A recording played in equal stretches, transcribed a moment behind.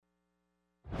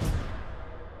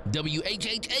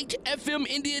WHHH-FM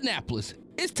Indianapolis.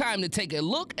 It's time to take a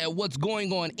look at what's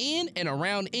going on in and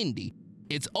around Indy.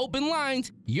 It's Open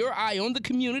Lines, your eye on the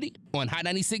community on Hot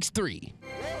 96.3.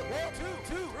 1,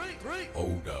 2, 3.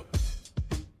 Hold up.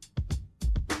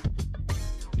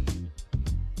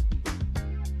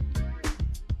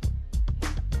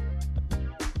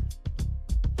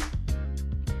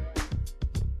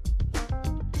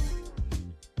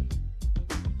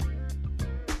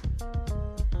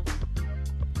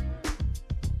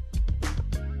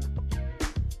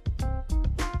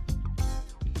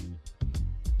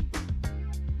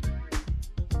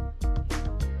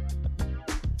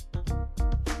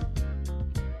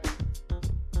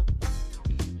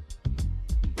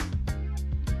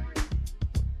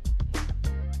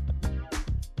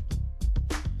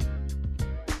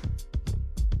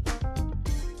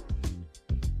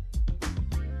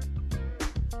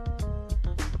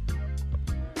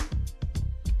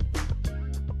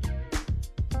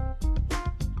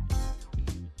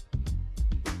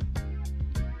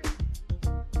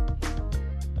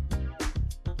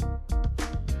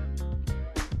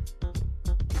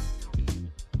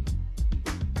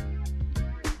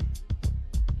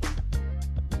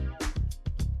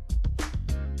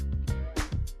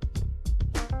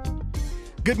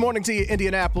 Good morning to you,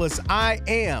 Indianapolis. I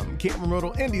am Cameron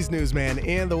Riddle, Indy's newsman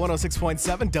in the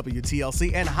 106.7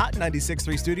 WTLC and Hot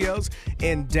 96.3 studios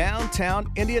in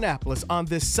downtown Indianapolis on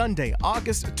this Sunday,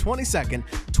 August 22nd,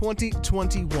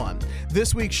 2021.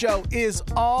 This week's show is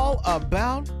all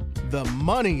about the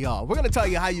money, y'all. We're going to tell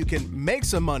you how you can make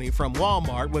some money from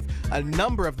Walmart with a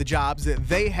number of the jobs that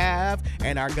they have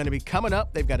and are going to be coming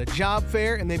up. They've got a job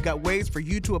fair and they've got ways for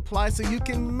you to apply so you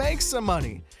can make some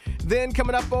money. Then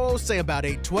coming up, say about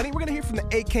 8:20, we're going to hear from the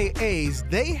AKAs.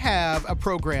 They have a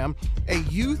program, a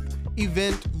youth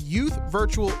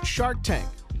virtual Shark Tank,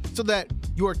 so that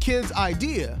your kid's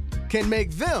idea can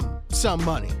make them some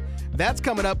money. That's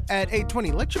coming up at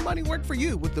 8:20. Let your money work for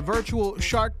you with the virtual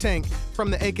Shark Tank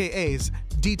from the AKAs.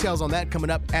 Details on that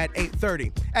coming up at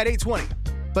 8:30, at 8:20.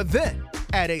 But then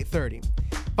at 8:30,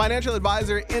 financial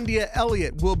advisor India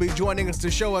Elliott will be joining us to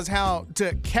show us how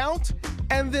to count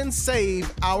and then save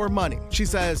our money. She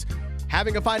says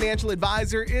having a financial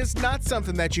advisor is not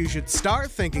something that you should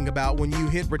start thinking about when you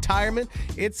hit retirement.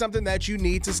 It's something that you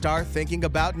need to start thinking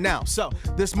about now. So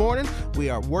this morning, we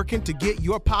are working to get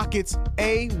your pockets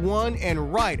A1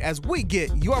 and right as we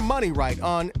get your money right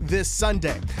on this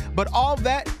Sunday. But all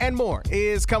that and more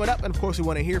is coming up. And of course, we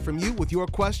want to hear from you with your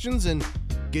questions and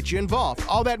get you involved.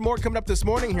 All that more coming up this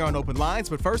morning here on Open Lines.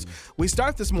 But first, we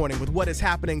start this morning with what is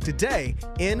happening today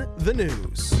in the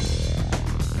news.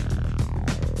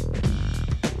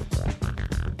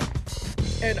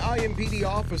 An IMPD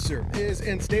officer is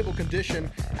in stable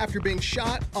condition after being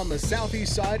shot on the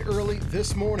southeast side early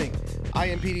this morning.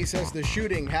 IMPD says the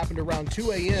shooting happened around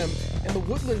 2 a.m. in the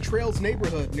Woodland Trails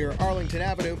neighborhood near Arlington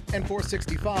Avenue and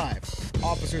 465.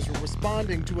 Officers were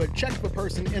responding to a check of a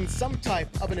person in some type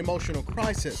of an emotional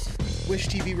crisis. Wish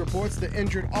TV reports the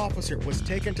injured officer was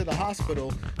taken to the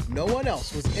hospital. No one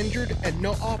else was injured and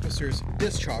no officers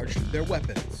discharged their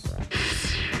weapons.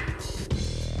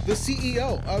 The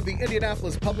CEO of the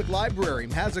Indianapolis Public Library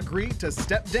has agreed to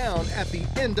step down at the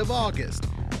end of August.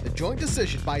 The joint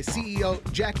decision by CEO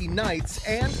Jackie Knights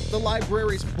and the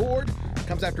library's board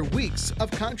comes after weeks of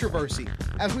controversy.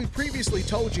 As we previously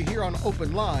told you here on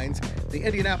Open Lines, the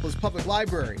Indianapolis Public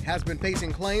Library has been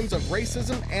facing claims of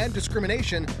racism and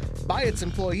discrimination by its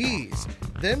employees.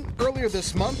 Then, earlier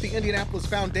this month, the Indianapolis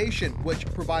Foundation, which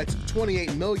provides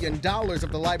 $28 million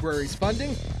of the library's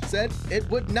funding, said it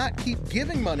would not keep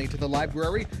giving money to the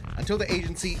library until the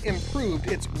agency improved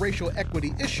its racial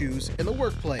equity issues in the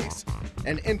workplace.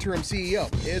 An interim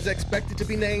CEO is expected to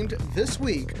be named this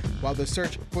week, while the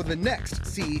search for the next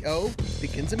CEO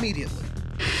begins immediately.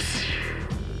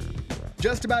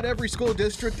 Just about every school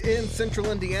district in central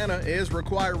Indiana is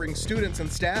requiring students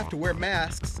and staff to wear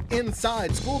masks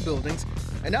inside school buildings,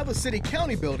 and now the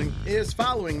city-county building is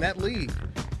following that lead.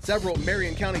 Several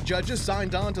Marion County judges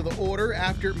signed on to the order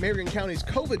after Marion County's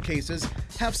COVID cases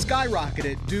have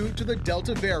skyrocketed due to the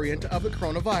Delta variant of the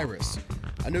coronavirus.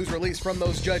 A news release from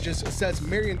those judges says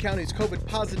Marion County's COVID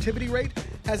positivity rate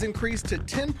has increased to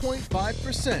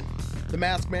 10.5%. The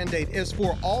mask mandate is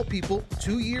for all people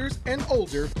 2 years and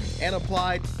older and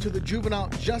applied to the juvenile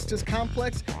justice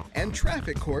complex and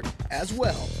traffic court as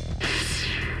well.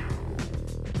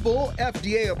 Full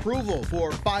FDA approval for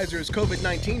Pfizer's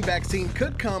COVID-19 vaccine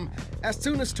could come as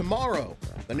soon as tomorrow.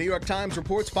 The New York Times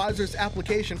reports Pfizer's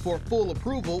application for full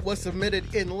approval was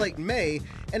submitted in late May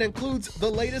and includes the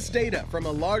latest data from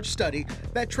a large study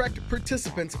that tracked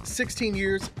participants 16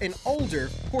 years and older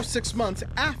for 6 months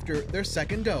after their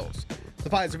second dose. The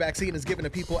Pfizer vaccine is given to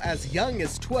people as young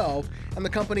as 12, and the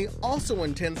company also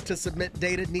intends to submit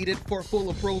data needed for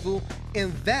full approval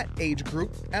in that age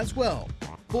group as well.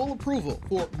 Full approval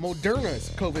for Moderna's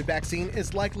COVID vaccine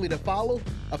is likely to follow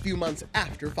a few months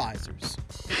after Pfizer's.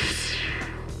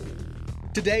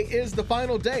 Today is the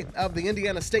final day of the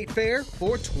Indiana State Fair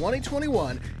for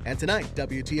 2021, and tonight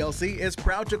WTLC is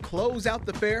proud to close out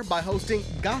the fair by hosting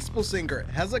gospel singer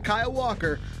Hezekiah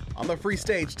Walker on the free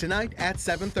stage tonight at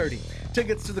 7:30.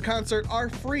 Tickets to the concert are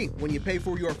free when you pay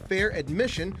for your fair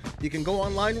admission. You can go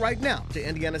online right now to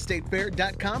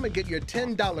indianastatefair.com and get your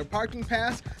 $10 parking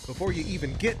pass before you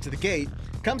even get to the gate.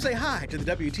 Come say hi to the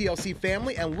WTLC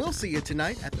family, and we'll see you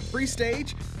tonight at the free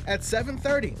stage at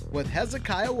 7:30 with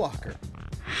Hezekiah Walker.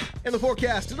 In the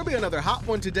forecast, it'll be another hot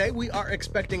one today. We are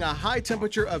expecting a high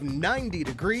temperature of 90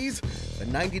 degrees. The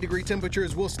 90-degree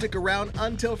temperatures will stick around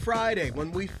until Friday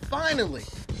when we finally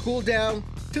cool down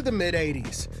to the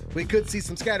mid-80s. We could see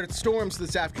some scattered storms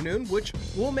this afternoon, which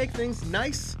will make things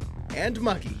nice and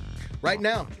muggy. Right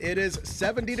now, it is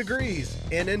 70 degrees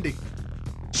in Indy.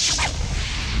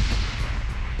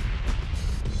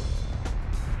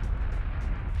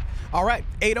 All right,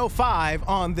 8:05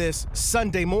 on this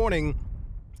Sunday morning.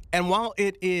 And while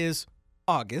it is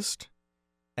August,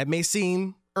 it may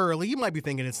seem early. You might be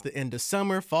thinking it's the end of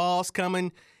summer, fall's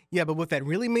coming. Yeah, but what that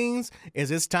really means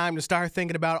is it's time to start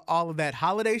thinking about all of that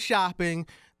holiday shopping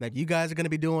that you guys are going to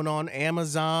be doing on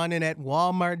Amazon and at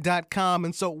Walmart.com.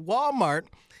 And so Walmart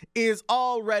is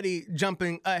already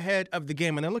jumping ahead of the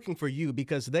game, and they're looking for you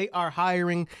because they are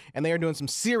hiring, and they are doing some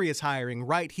serious hiring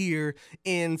right here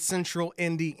in Central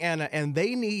Indiana, and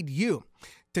they need you.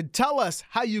 To tell us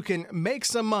how you can make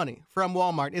some money from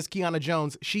Walmart is Kiana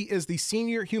Jones. She is the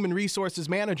Senior Human Resources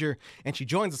Manager, and she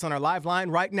joins us on our live line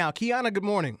right now. Kiana, good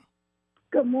morning.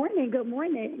 Good morning. Good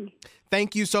morning.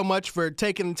 Thank you so much for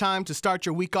taking the time to start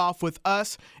your week off with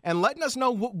us and letting us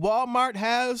know what Walmart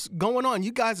has going on.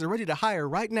 You guys are ready to hire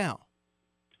right now.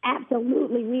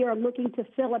 Absolutely. We are looking to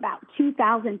fill about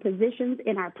 2,000 positions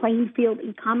in our Plainfield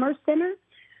e-commerce center.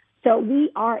 So we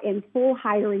are in full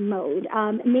hiring mode.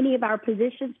 Many of our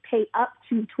positions pay up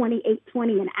to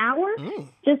 $28.20 an hour,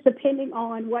 just depending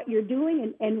on what you're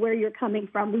doing and where you're coming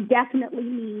from. We definitely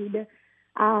need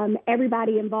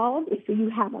everybody involved. If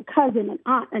you have a cousin, an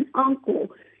aunt, an uncle,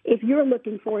 if you're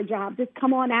looking for a job, just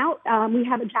come on out. We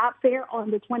have a job fair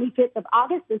on the 25th of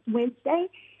August, this Wednesday.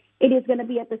 It is going to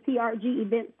be at the CRG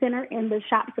Event Center in the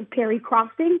Shops of Perry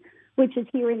Crossing, which is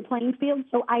here in Plainfield.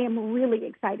 So I am really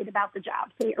excited about the job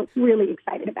fair, really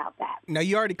excited about that. Now,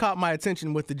 you already caught my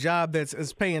attention with the job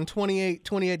that's paying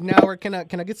 $28 an hour. Can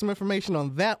I get some information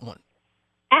on that one?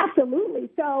 Absolutely.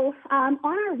 So on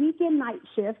our weekend night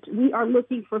shift, we are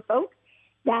looking for folks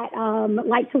that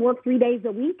like to work 3 days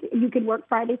a week. You can work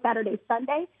Friday, Saturday,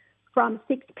 Sunday from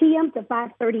 6 p.m. to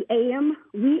 5:30 a.m.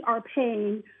 We are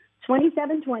paying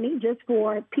 $27.20 just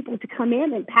for people to come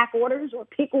in and pack orders or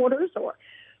pick orders or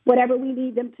whatever we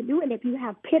need them to do. And if you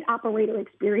have pit operator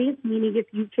experience, meaning if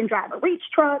you can drive a reach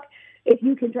truck, if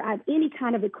you can drive any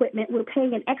kind of equipment, we're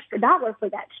paying an extra $1 for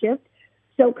that shift.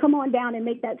 So come on down and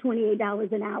make that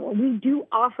 $28 an hour. We do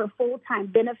offer full-time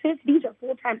benefits. These are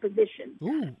full-time positions.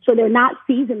 So they're not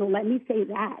seasonal, let me say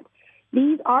that.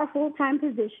 These are full-time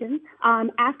positions.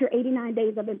 After 89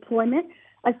 days of employment,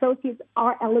 associates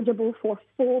are eligible for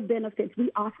full benefits. We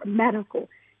offer medical,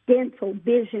 dental,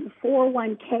 vision,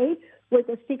 401k, with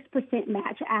a 6%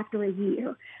 match after a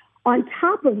year. On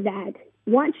top of that,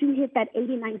 once you hit that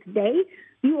 89th day,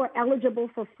 you are eligible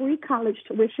for free college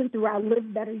tuition through our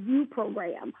Live Better You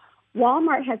program.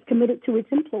 Walmart has committed to its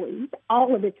employees,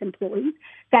 all of its employees,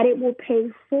 that it will pay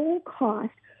full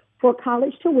cost for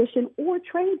college tuition or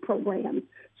trade programs.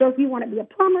 So if you want to be a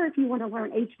plumber, if you want to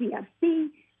learn HVAC,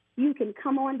 you can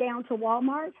come on down to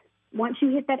Walmart. Once you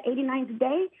hit that 89th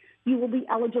day, you will be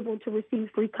eligible to receive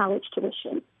free college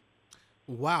tuition.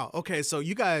 Wow. Okay, so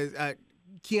you guys,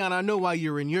 Kiana, I know why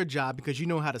you're in your job, because you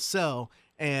know how to sell,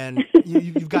 and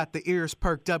you've got the ears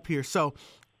perked up here. So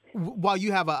while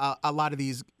you have a lot of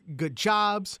these good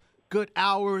jobs, good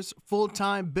hours,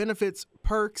 full-time benefits,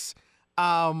 perks,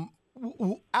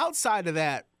 outside of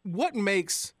that, what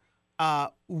makes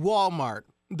Walmart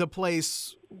the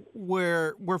place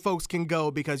where folks can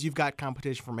go, because you've got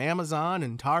competition from Amazon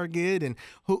and Target and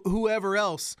whoever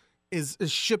else is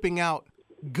shipping out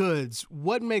goods?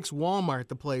 What makes Walmart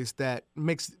the place that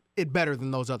makes it better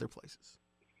than those other places?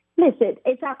 Listen,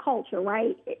 it's our culture,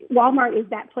 right? Walmart is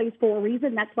that place for a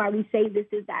reason. That's why we say this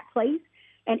is that place.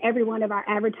 And every one of our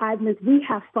advertisements, we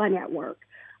have fun at work.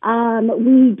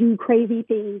 We do crazy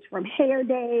things from Hair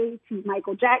Day to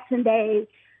Michael Jackson Day.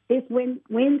 This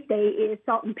Wednesday is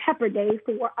Salt and Pepper Day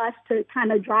for us to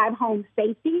kind of drive home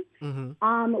safety.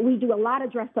 Mm-hmm. We do a lot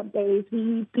of dress-up days.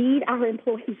 We feed our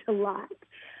employees a lot.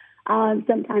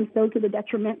 Sometimes so to the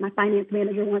detriment my finance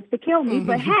manager wants to kill me.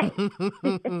 But hey,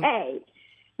 hey,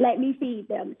 let me feed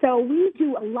them. So we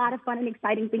do a lot of fun and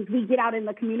exciting things. We get out in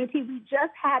the community. We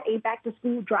just had a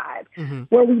back-to-school drive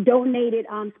where we donated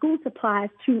school supplies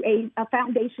to a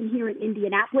foundation here in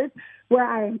Indianapolis where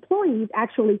our employees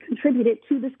actually contributed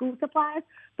to the school supplies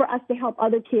for us to help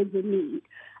other kids in need.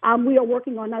 We are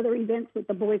working on other events with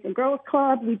the Boys and Girls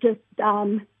Club. We just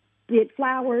did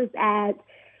flowers at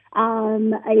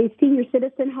a senior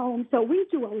citizen home. So we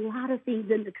do a lot of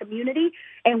things in the community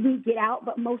and we get out,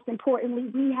 but most importantly,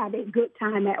 we have a good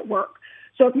time at work.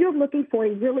 So if you're looking for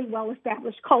a really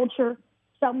well-established culture,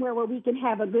 somewhere where we can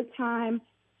have a good time,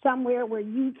 somewhere where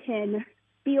you can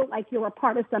feel like you're a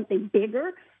part of something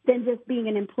bigger than just being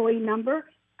an employee number,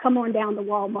 come on down to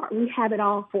Walmart. We have it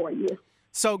all for you.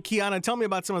 So, Kiana, tell me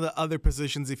about some of the other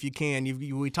positions, if you can.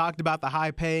 We talked about the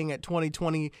high paying at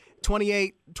 $28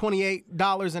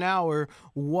 an hour.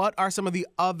 What are some of the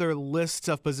other lists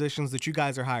of positions that you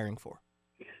guys are hiring for?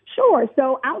 Sure.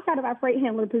 So outside of our freight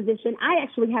handler position, I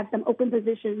actually have some open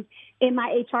positions in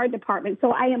my HR department.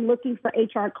 So I am looking for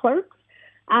HR clerks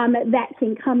that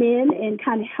can come in and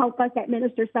kind of help us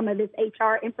administer some of this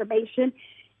HR information.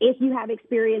 If you have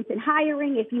experience in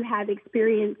hiring, if you have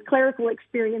clerical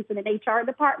experience in an HR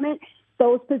department,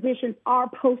 those positions are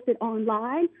posted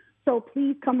online. So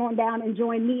please come on down and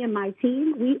join me and my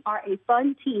team. We are a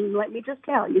fun team, let me just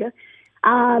tell you.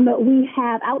 We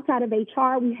have, outside of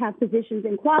HR, we have positions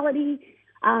in quality.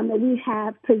 We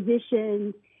have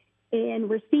positions in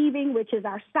receiving, which is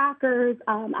our stockers,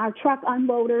 our truck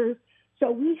unloaders.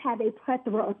 So we have a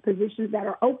plethora of positions that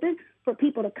are open for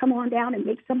people to come on down and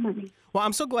make some money. Well,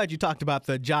 I'm so glad you talked about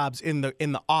the jobs in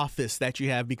the office that you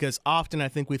have, because often I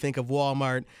think we think of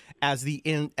Walmart as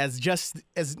just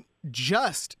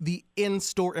the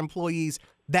in-store employees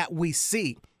that we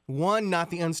see. One,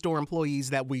 not the in-store employees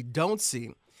that we don't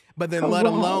see, but then let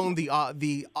alone the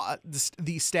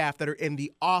staff that are in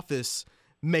the office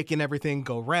making everything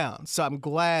go round. So I'm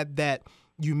glad that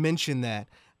you mentioned that.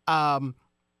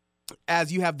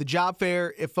 As you have the job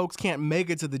fair, if folks can't make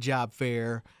it to the job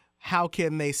fair, how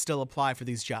can they still apply for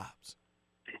these jobs?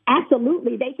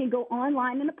 Absolutely. They can go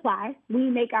online and apply. We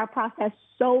make our process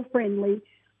so friendly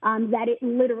that it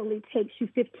literally takes you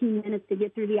 15 minutes to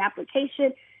get through the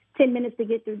application, 10 minutes to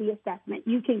get through the assessment.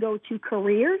 You can go to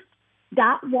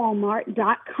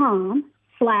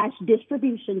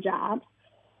careers.walmart.com/distributionjobs.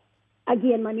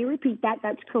 Again, let me repeat that.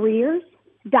 That's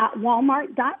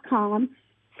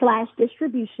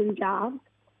careers.walmart.com/distributionjobs,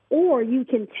 or you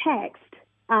can text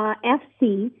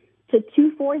FC to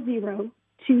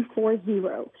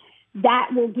 240-240.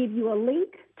 That will give you a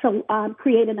link to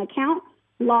create an account,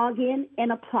 log in,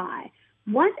 and apply.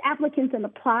 Once applicants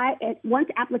apply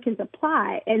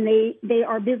and they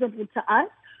are visible to us,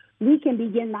 we can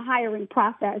begin the hiring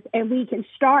process and we can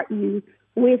start you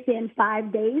within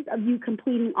 5 days of you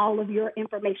completing all of your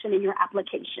information in your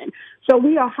application. So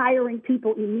we are hiring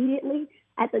people immediately.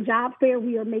 At the job fair,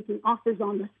 we are making offers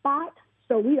on the spot,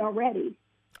 so we are ready.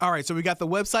 All right, so we got the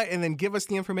website, and then give us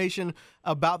the information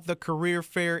about the career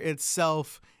fair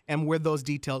itself and where those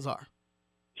details are.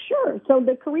 Sure. So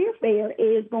the career fair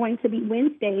is going to be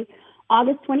Wednesday,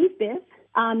 August 25th.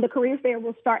 The career fair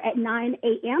will start at 9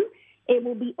 a.m. It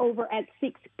will be over at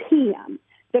 6 p.m.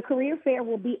 The career fair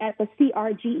will be at the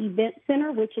CRG Event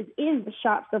Center, which is in the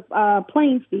shops of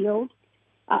Plainfield.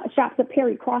 Shops at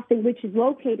Perry Crossing, which is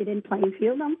located in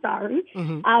Plainfield. I'm sorry.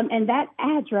 Mm-hmm. And that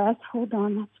address, hold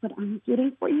on, that's what I'm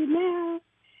getting for you now.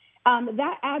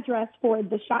 That address for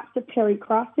the Shops at Perry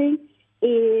Crossing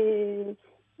is,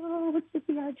 what's the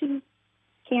CRG?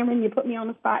 Cameron, you put me on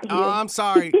the spot here. Oh, I'm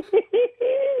sorry.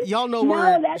 Y'all know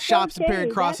where Shops at Perry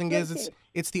Crossing is. Okay.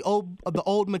 It's the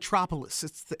old Metropolis.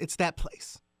 It's that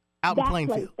place out in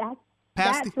Plainfield.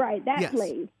 That's right. That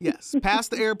place. Yes,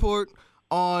 past the airport.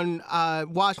 On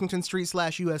Washington Street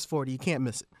 /US 40. You can't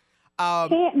miss it.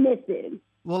 Can't miss it.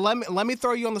 Well, let me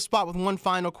throw you on the spot with one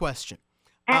final question.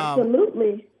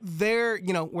 Absolutely. We're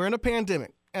in a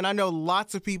pandemic, and I know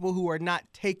lots of people who are not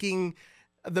taking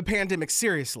the pandemic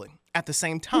seriously. At the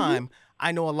same time,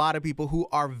 I know a lot of people who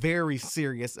are very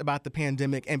serious about the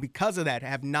pandemic, and because of that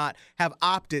have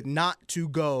opted not to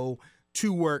go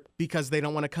to work because they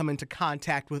don't want to come into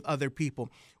contact with other people.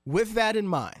 With that in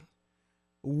mind,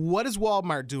 what is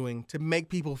Walmart doing to make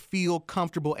people feel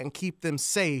comfortable and keep them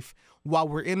safe while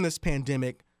we're in this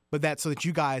pandemic, but that's so that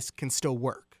you guys can still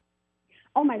work?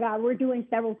 Oh, my God, we're doing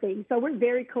several things. So we're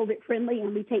very COVID friendly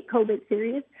and we take COVID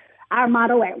serious. Our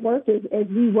motto at work is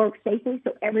we work safely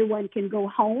so everyone can go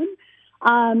home.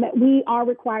 We are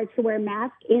required to wear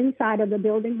masks inside of the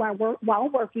building while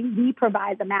working. We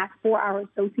provide the mask for our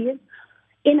associates.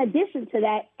 In addition to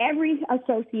that, every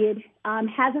associate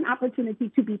has an opportunity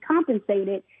to be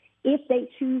compensated if they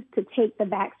choose to take the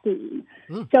vaccine.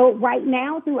 So right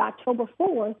now through October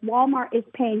 4th, Walmart is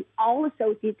paying all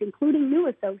associates, including new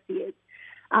associates,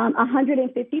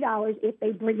 $150 if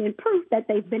they bring in proof that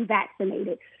they've been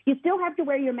vaccinated. You still have to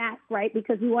wear your mask, right?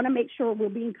 Because we want to make sure we're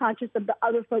being conscious of the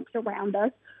other folks around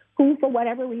us who, for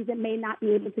whatever reason, may not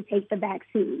be able to take the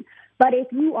vaccine. But if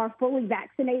you are fully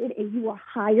vaccinated and you are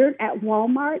hired at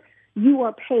Walmart, you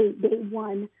are paid day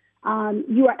one.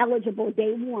 You are eligible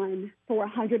day one for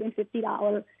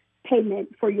 $150 payment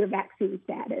for your vaccine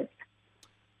status.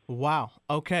 Wow.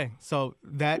 Okay. So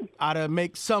that ought to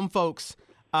make some folks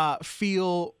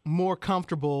feel more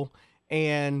comfortable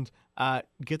and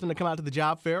get them to come out to the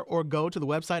job fair or go to the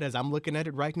website as I'm looking at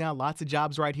it right now. Lots of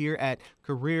jobs right here at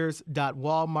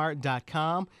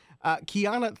careers.walmart.com.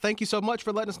 Kiana, thank you so much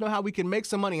for letting us know how we can make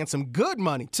some money and some good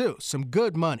money, too. Some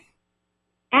good money.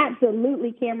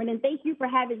 Absolutely, Cameron. And thank you for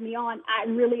having me on. I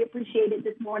really appreciate it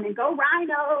this morning. Go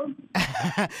Rhinos!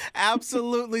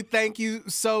 Absolutely. Thank you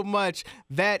so much.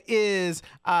 That is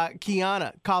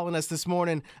Kiana calling us this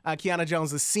morning. Kiana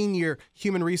Jones, the Senior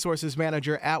Human Resources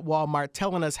Manager at Walmart,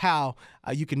 telling us how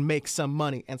you can make some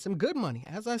money and some good money,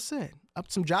 as I said.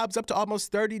 Some jobs up to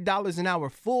almost $30 an hour,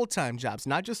 full-time jobs,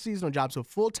 not just seasonal jobs, so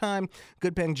full-time,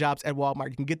 good-paying jobs at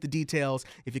Walmart. You can get the details.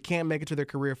 If you can't make it to their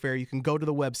career fair, you can go to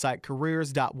the website,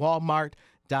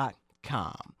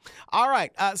 careers.walmart.com. All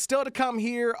right, still to come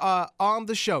here on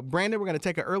the show. Brandon, we're going to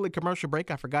take an early commercial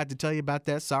break. I forgot to tell you about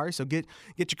that. Sorry, so get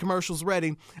your commercials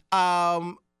ready.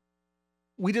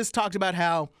 We just talked about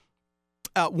how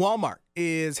Walmart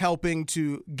is helping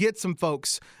to get some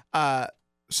folks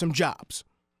some jobs.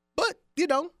 But,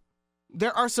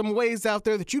 there are some ways out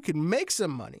there that you can make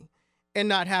some money and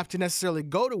not have to necessarily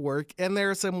go to work. And there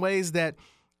are some ways that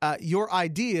your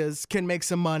ideas can make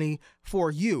some money for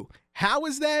you. How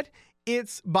is that?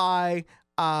 It's by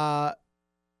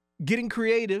getting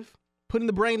creative, putting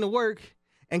the brain to work,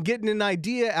 and getting an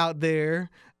idea out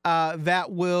there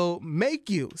that will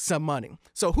make you some money.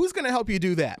 So who's going to help you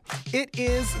do that? It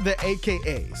is the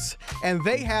AKAs, and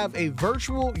they have a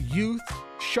virtual youth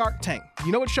Shark Tank.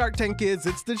 You know what Shark Tank is?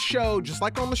 It's the show, just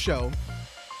like on the show,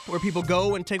 where people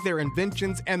go and take their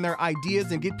inventions and their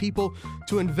ideas and get people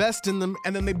to invest in them,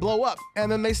 and then they blow up,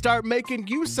 and then they start making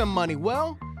you some money.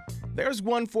 Well, there's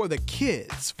one for the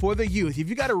kids, for the youth. If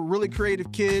you got a really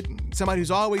creative kid, somebody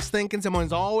who's always thinking, someone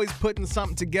who's always putting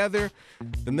something together,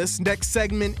 then this next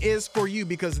segment is for you,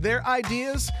 because their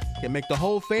ideas can make the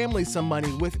whole family some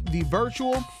money with the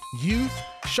virtual youth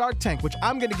Shark Tank, which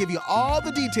I'm going to give you all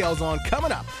the details on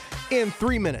coming up in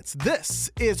 3 minutes. This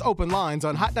is Open Lines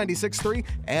on Hot 96.3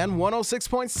 and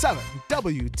 106.7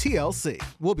 WTLC.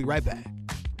 We'll be right back.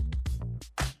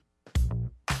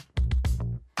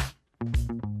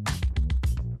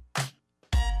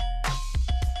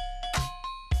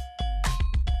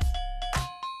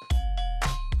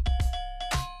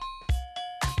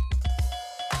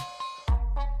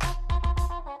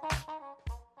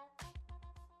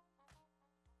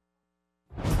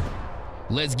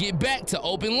 Let's get back to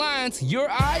Open Lines, your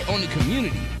eye on the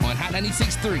community on Hot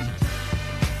 96.3.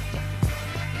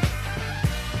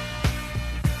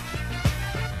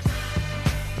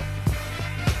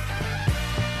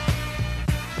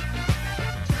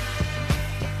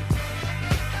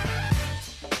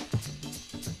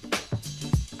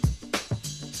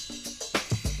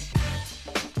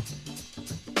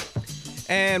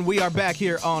 And we are back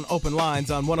here on Open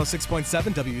Lines on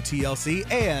 106.7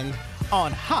 WTLC and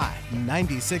on Hot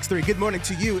 96.3. Good morning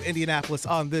to you, Indianapolis,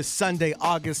 on this Sunday,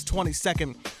 August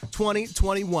 22nd,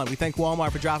 2021. We thank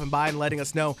Walmart for dropping by and letting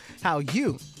us know how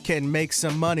you can make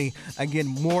some money. Again,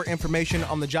 more information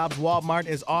on the jobs Walmart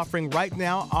is offering right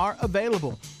now are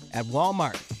available at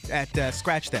Walmart,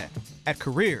 scratch that, at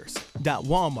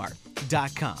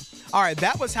careers.walmart.com. All right,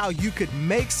 that was how you could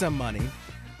make some money.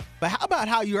 But how about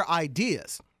how your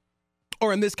ideas,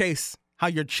 or in this case, how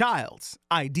your child's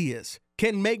ideas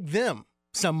can make them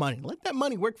some money? Let that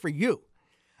money work for you.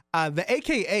 The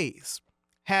AKAs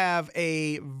have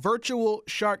a virtual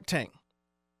Shark Tank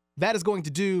that is going to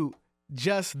do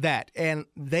just that. And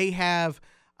they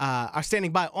are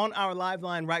standing by on our live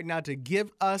line right now to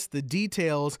give us the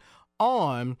details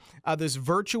on this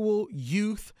virtual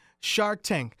youth Shark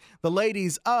Tank. The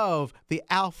ladies of the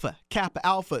Alpha Kappa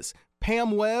Alphas,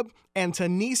 Pam Webb and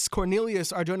Tanise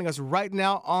Cornelius, are joining us right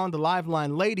now on the live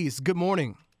line. Ladies, good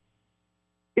morning.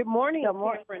 Good morning,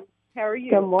 Cameron. How are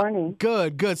you? Good morning.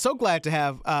 Good. So glad to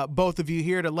have both of you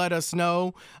here to let us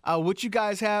know what you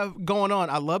guys have going on.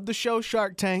 I love the show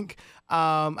Shark Tank.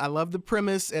 I love the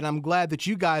premise, and I'm glad that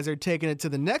you guys are taking it to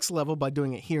the next level by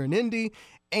doing it here in Indy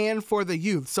and for the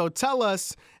youth. So tell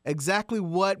us exactly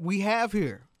what we have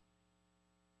here.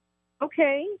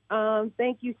 Okay.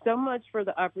 Thank you so much for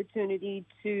the opportunity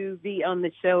to be on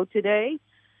the show today.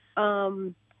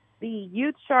 The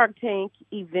Youth Shark Tank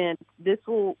event,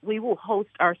 we will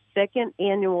host our second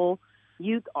annual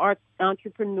Youth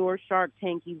Entrepreneur Shark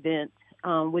Tank event,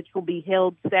 which will be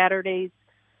held Saturdays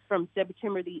from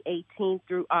September the 18th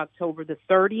through October the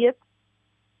 30th.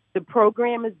 The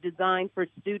program is designed for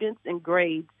students in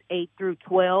grades 8 through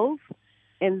 12,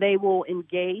 and they will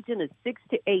engage in a 6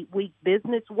 to 8 week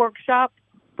business workshop,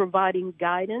 providing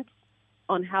guidance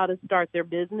on how to start their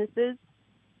businesses.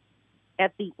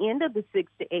 At the end of the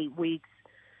 6 to 8 weeks,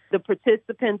 the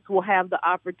participants will have the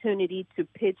opportunity to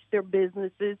pitch their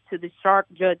businesses to the shark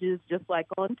judges, just like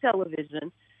on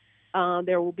television.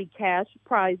 There will be cash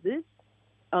prizes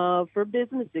for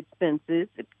business expenses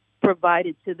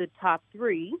provided to the top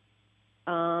 3.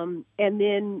 And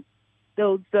then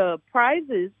those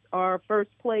prizes are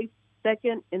first place,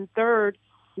 second, and third,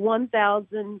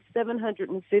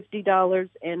 $1,750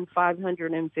 and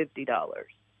 $550.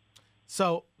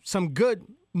 So some good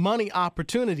money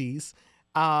opportunities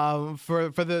for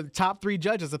the top 3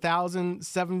 judges, $1,000,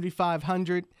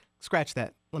 $7,500. Scratch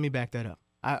that. Let me back that up.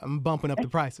 I'm bumping up the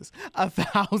prices.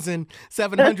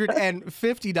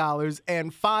 $1,750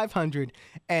 and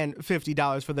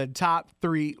 $550 for the top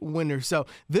 3 winners. So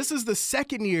this is the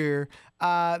second year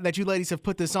that you ladies have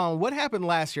put this on. What happened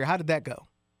last year? How did that go?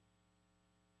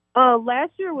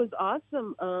 Last year was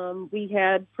awesome. We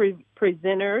had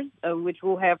presenters, which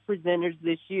we'll have presenters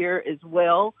this year as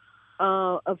well.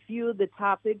 A few of the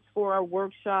topics for our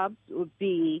workshops would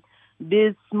be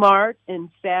Biz Smart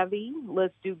and Savvy,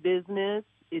 Let's Do Business,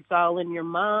 It's All in Your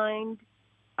Mind,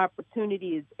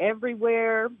 Opportunity is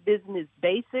Everywhere, Business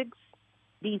Basics,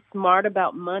 Be Smart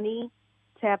About Money,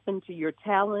 Tap into Your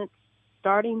Talents,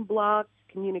 Starting Blocks,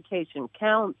 Communication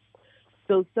Counts.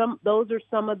 So those are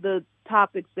some of the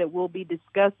topics that we'll be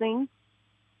discussing.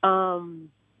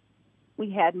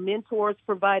 We had mentors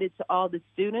provided to all the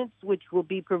students, which will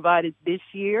be provided this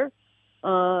year.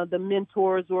 The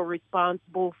mentors were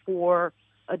responsible for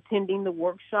attending the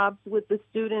workshops with the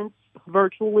students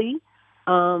virtually.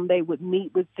 They would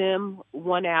meet with them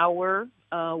 1 hour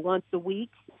once a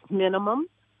week minimum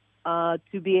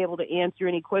to be able to answer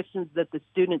any questions that the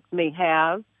students may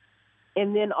have,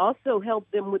 and then also help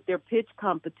them with their pitch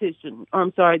competition,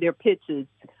 their pitches,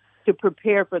 to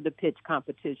prepare for the pitch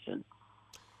competition.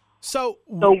 So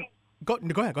go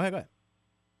ahead.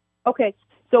 Okay.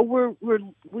 So we're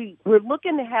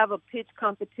looking to have a pitch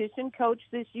competition coach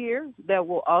this year that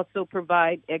will also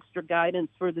provide extra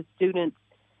guidance for the students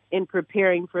in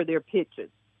preparing for their pitches.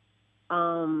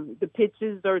 The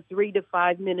pitches are 3 to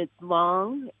 5 minutes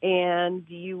long, and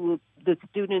the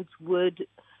students would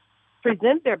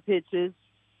present their pitches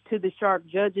to the shark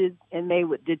judges, and they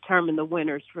would determine the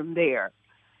winners from there.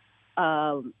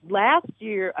 Last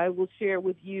year, I will share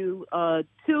with you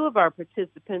 2 of our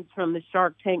participants from the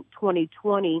Shark Tank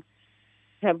 2020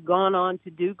 have gone on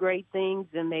to do great things,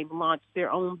 and they've launched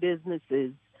their own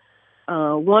businesses.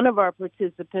 One of our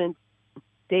participants,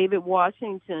 David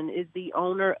Washington, is the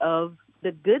owner of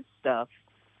The Good Stuff.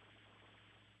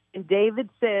 And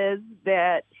David says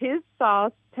that his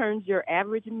sauce turns your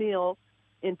average meal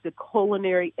into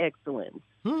culinary excellence.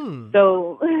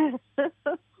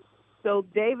 So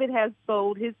David has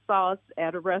sold his sauce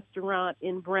at a restaurant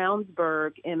in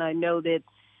Brownsburg, and I know that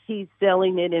he's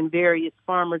selling it in various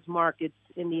farmers markets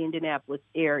in the Indianapolis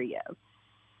area.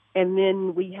 And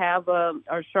then we have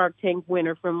our Shark Tank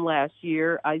winner from last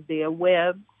year, Isaiah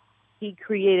Webb. He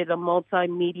created a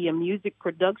multimedia music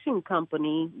production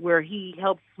company where he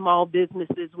helps small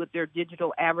businesses with their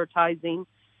digital advertising.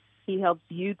 He helps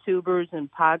YouTubers and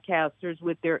podcasters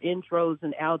with their intros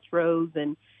and outros,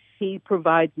 and he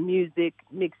provides music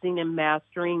mixing and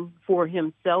mastering for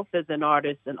himself as an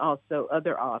artist and also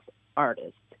other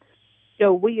artists.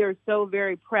 So we are so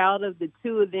very proud of the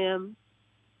 2 of them.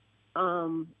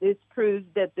 This proves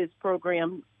that this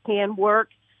program can work,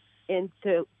 and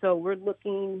so we're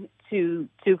looking to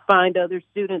find other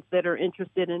students that are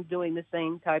interested in doing the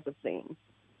same type of thing.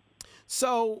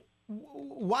 So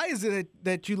why is it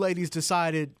that you ladies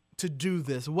decided to do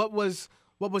this? What was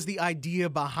the idea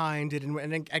behind it,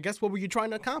 and I guess what were you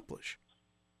trying to accomplish?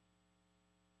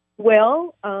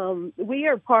 Well, we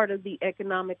are part of the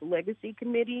Economic Legacy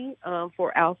Committee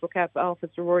for Alpha Kappa Alpha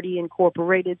Sorority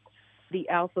Incorporated, the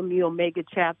Alpha Mu Omega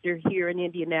chapter here in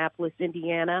Indianapolis,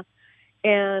 Indiana.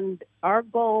 And our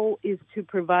goal is to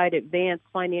provide advanced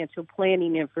financial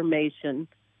planning information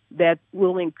that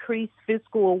will increase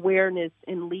fiscal awareness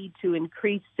and lead to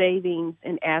increased savings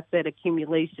and asset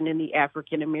accumulation in the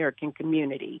African American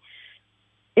community.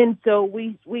 And so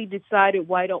we decided,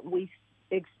 why don't we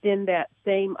extend that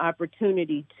same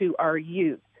opportunity to our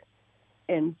youth?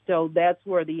 And so that's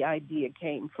where the idea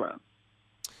came from.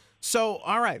 So,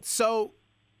 all right. So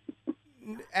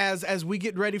as we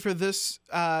get ready for this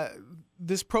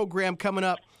this program coming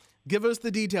up, give us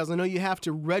the details. I know you have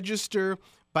to register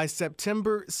by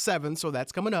September 7th, so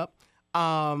that's coming up,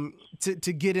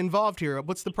 to get involved here.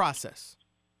 What's the process?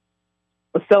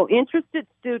 So interested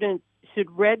students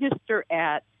should register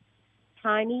at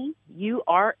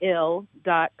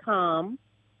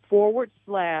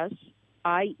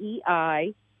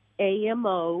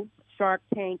tinyurl.com/IEI-AMO Shark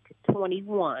Tank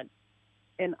 21.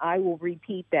 And I will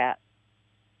repeat that.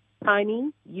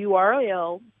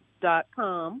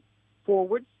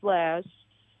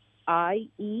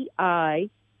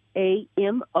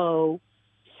 tinyurl.com/IEI-AMO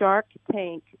Shark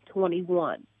Tank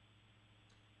 21.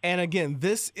 And again,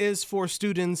 this is for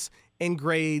students in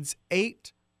grades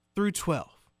 8 through 12,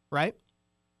 right?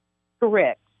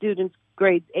 Correct. Students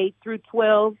grades 8 through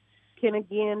 12 can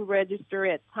again register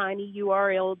at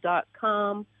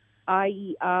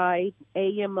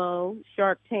tinyurl.com/IEI-AMO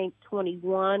Shark Tank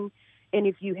 21. And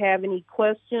if you have any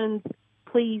questions,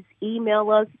 please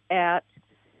email us at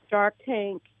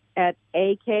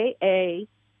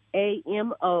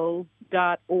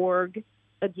sharktank@akamo.org.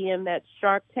 Again, that's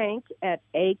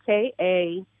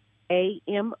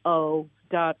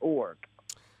sharktank@akamo.org.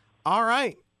 All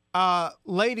right.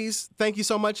 Ladies, thank you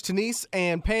so much, Denise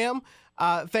and Pam.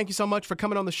 Thank you so much for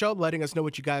coming on the show, letting us know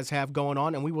what you guys have going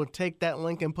on. And we will take that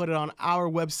link and put it on our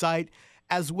website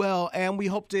as well. And we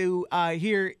hope to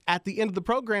hear at the end of the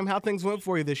program how things went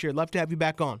for you this year. Love to have you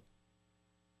back on.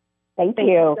 Thank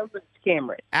you so much,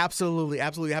 Cameron. Absolutely.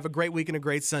 Absolutely. Have a great week and a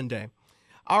great Sunday.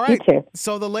 All right. You too.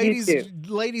 So the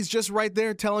ladies just right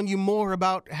there telling you more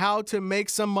about how to make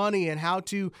some money and how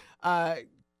to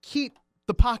keep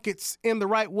the pockets in the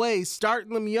right way,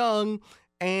 starting them young,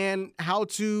 and how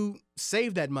to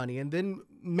save that money and then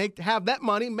have that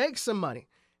money make some money.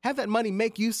 Have that money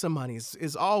make you some money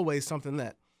is always something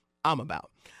that I'm about.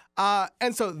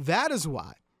 And so that is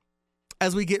why,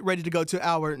 as we get ready to go to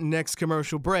our next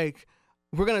commercial break,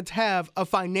 we're going to have a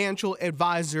financial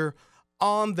advisor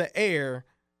on the air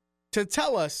to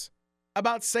tell us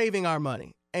about saving our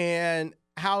money and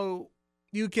how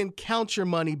you can count your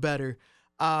money better.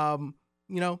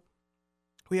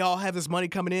 We all have this money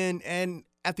coming in, and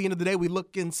at the end of the day, we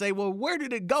look and say, well, where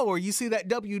did it go? Or you see that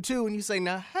W-2 and you say,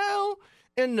 now, how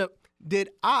in the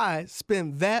did I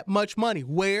spend that much money?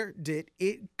 Where did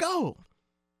it go?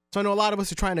 So I know a lot of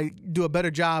us are trying to do a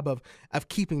better job of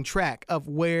keeping track of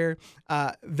where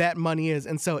that money is.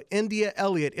 And so India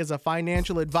Elliott is a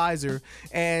financial advisor,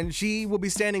 and she will be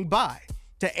standing by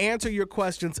to answer your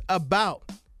questions about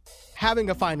having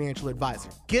a financial advisor,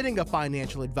 getting a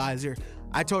financial advisor.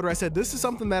 I told her, I said, this is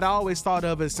something that I always thought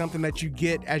of as something that you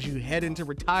get as you head into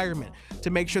retirement to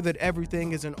make sure that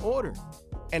everything is in order.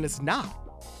 And it's not.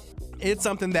 It's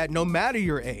something that no matter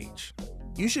your age,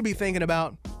 you should be thinking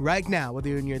about right now, whether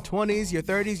you're in your 20s, your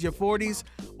 30s, your 40s,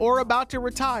 or about to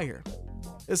retire.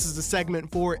 This is a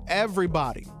segment for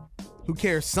everybody who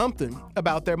cares something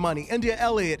about their money. India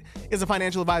Elliott is a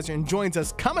financial advisor and joins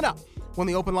us coming up when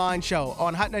the Open Line Show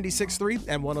on Hot 96.3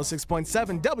 and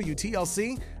 106.7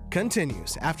 WTLC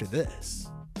continues after this.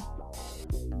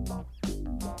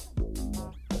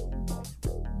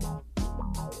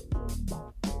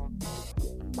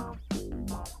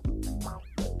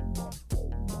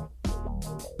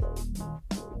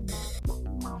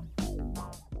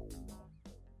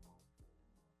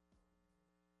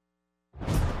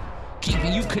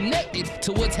 Keeping you connected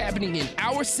to what's happening in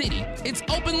our city. It's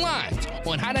Open Lines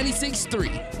on Hot 96.3.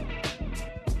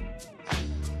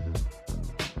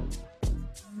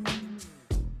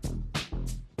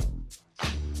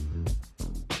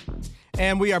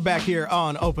 And we are back here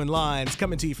on Open Lines,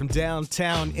 coming to you from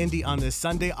downtown Indy on this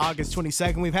Sunday, August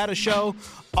 22nd. We've had a show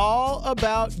all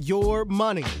about your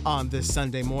money on this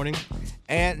Sunday morning.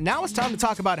 And now it's time to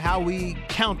talk about how we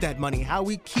count that money, how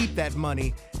we keep that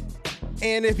money.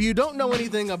 And if you don't know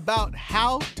anything about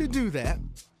how to do that,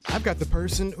 I've got the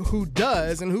person who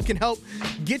does and who can help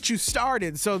get you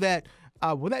started so that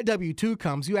when that W-2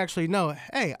 comes, you actually know,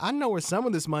 hey, I know where some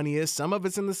of this money is. Some of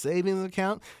it's in the savings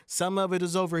account. Some of it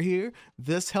is over here.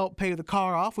 This helped pay the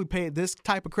car off. We paid this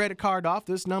type of credit card off,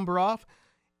 this number off.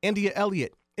 India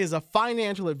Elliott is a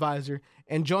financial advisor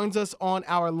and joins us on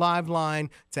our live line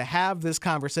to have this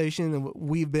conversation that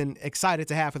we've been excited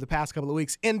to have for the past couple of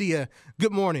weeks. India,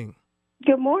 good morning.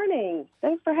 Good morning.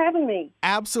 Thanks for having me.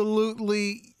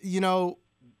 Absolutely.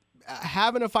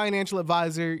 Having a financial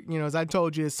advisor, as I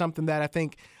told you, is something that I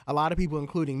think a lot of people,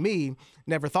 including me,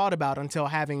 never thought about until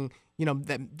having,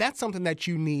 that's something that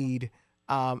you need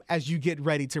as you get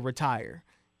ready to retire.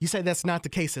 You say that's not the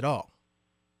case at all.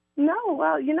 No,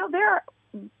 well, there are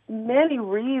many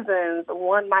reasons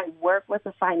one might work with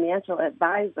a financial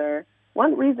advisor.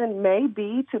 One reason may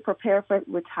be to prepare for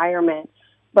retirement,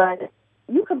 but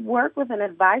you could work with an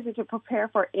advisor to prepare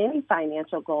for any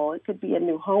financial goal. It could be a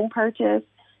new home purchase.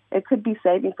 It could be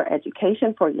saving for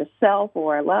education for yourself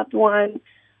or a loved one.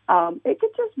 It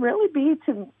could just really be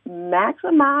to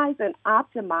maximize and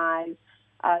optimize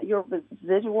your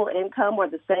residual income or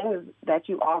the savings that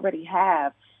you already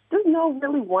have. There's no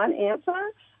really one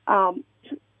answer.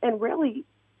 And really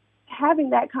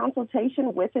having that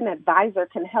consultation with an advisor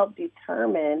can help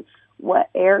determine what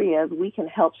areas we can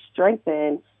help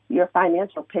strengthen your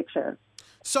financial picture.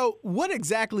 So what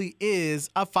exactly is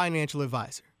a financial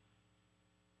advisor?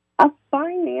 A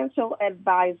financial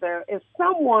advisor is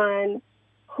someone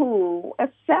who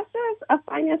assesses a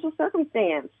financial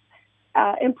circumstance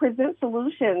and presents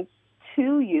solutions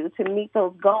to you to meet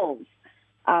those goals.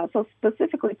 So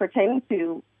specifically pertaining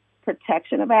to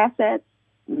protection of assets,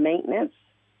 maintenance,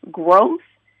 growth,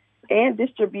 and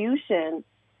distribution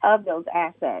of those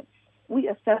assets. We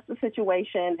assess the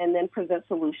situation and then present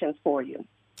solutions for you.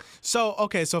 So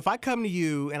if I come to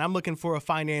you and I'm looking for a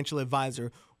financial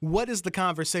advisor, what is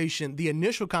the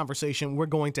initial conversation we're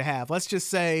going to have? Let's just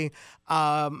say,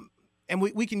 and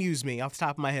we can use me off the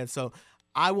top of my head. So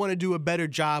I want to do a better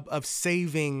job of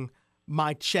saving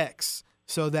my checks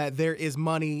so that there is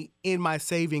money in my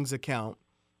savings account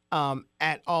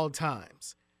at all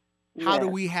times. How do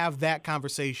we have that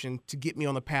conversation to get me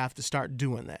on the path to start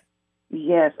doing that?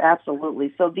 Yes,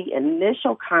 absolutely. So the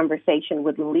initial conversation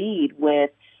would lead with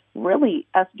really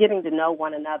us getting to know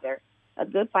one another. A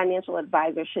good financial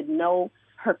advisor should know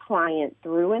her client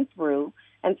through and through.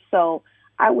 And so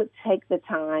I would take the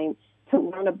time to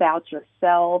learn about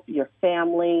yourself, your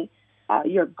family,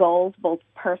 your goals, both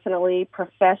personally,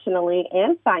 professionally,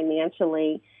 and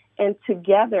financially. And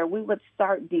together we would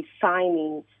start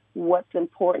defining what's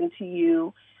important to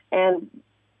you. And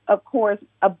of course,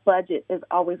 a budget is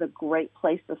always a great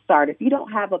place to start. If you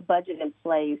don't have a budget in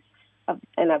place,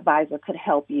 an advisor could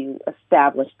help you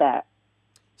establish that.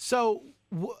 So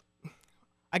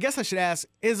I guess I should ask,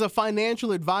 is a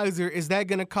financial advisor, is that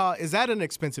an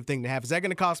expensive thing to have? Is that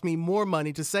going to cost me more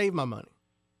money to save my money?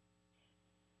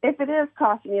 If it is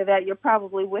costing you that, you're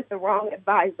probably with the wrong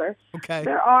advisor. Okay.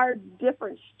 There are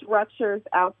different structures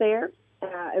out there,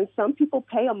 and some people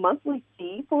pay a monthly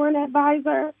fee for an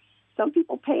advisor. Some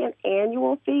people pay an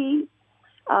annual fee,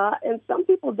 and some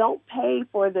people don't pay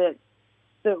for the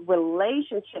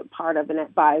relationship part of an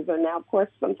advisor. Now, of course,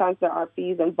 sometimes there are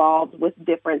fees involved with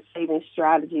different saving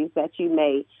strategies that you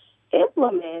may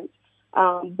implement,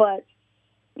 but,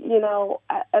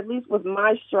 at least with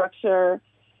my structure,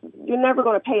 you're never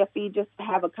going to pay a fee just to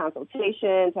have a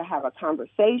consultation, to have a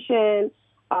conversation,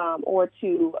 or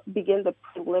to begin the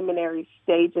preliminary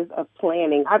stages of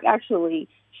planning. I've actually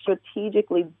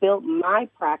strategically built my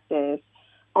practice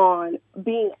on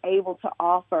being able to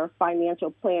offer financial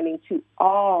planning to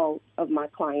all of my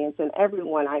clients and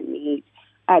everyone I meet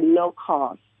at no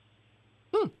cost.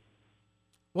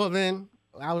 Well, then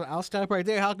I'll stop right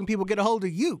there. How can people get a hold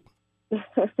of you?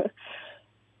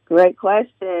 Great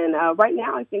question. Right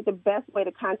now, I think the best way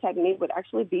to contact me would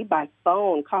actually be by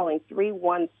phone, calling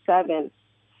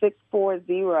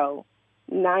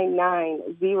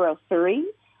 317-640-9903.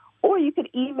 Or you could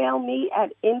email me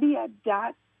at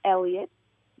india.elliott,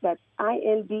 that's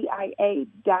INDIA.ELLIOTT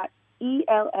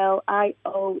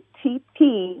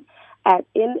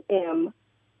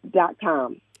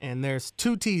 @nm.com. And there's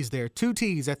 2 T's there, 2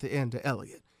 T's at the end of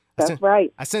Elliott. That's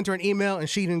right. I sent her an email and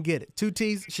she didn't get it. 2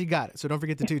 T's, she got it. So don't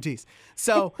forget the 2 T's.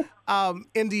 So,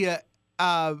 India,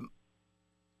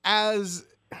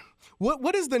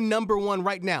 what is the number one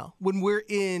right now when we're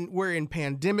in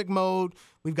pandemic mode?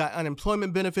 We've got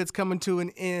unemployment benefits coming to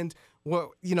an end.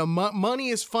 Well, money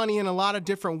is funny in a lot of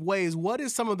different ways. What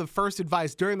is some of the first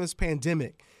advice during this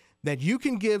pandemic that you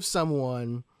can give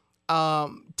someone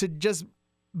to just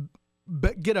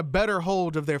get a better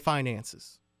hold of their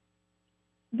finances?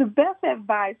 The best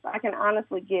advice I can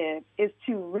honestly give is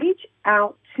to reach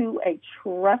out to a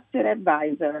trusted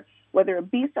advisor, whether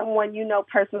it be someone you know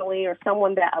personally or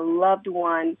someone that a loved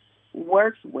one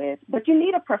works with. But you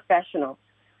need a professional,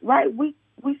 right? We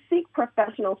seek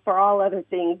professionals for all other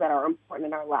things that are important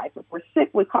in our life. If we're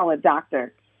sick, we call a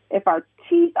doctor. If our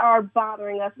teeth are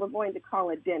bothering us, we're going to call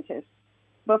a dentist.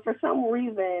 But for some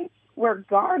reason, we're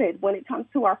guarded when it comes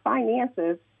to our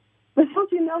finances. But don't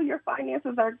you know your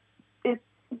finances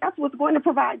that's what's going to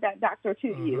provide that doctor to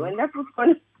you, and that's what's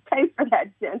going to pay for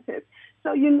that dentist.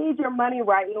 So you need your money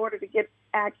right in order to get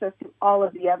access to all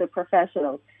of the other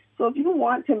professionals. So if you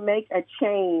want to make a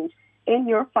change in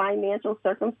your financial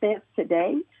circumstance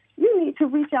today, you need to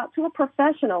reach out to a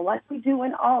professional like we do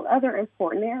in all other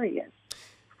important areas.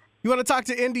 You want to talk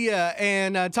to India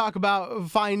and talk about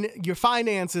your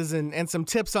finances and some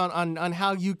tips on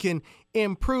how you can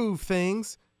improve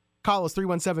things. Call us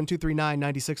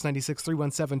 317-239-9696,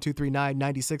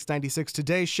 317-239-9696.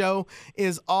 Today's show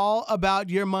is all about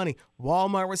your money.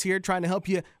 Walmart was here trying to help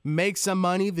you make some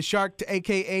money. The Shark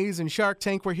AKAs and Shark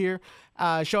Tank were here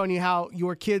showing you how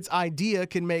your kid's idea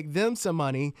can make them some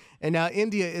money. And now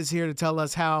India is here to tell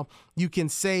us how you can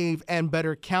save and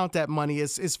better count that money.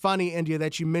 It's funny, India,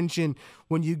 that you mentioned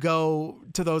when you go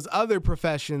to those other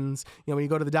professions, when you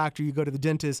go to the doctor, you go to the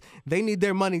dentist, they need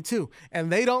their money too.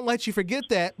 And they don't let you forget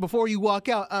that before you walk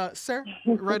out. Sir,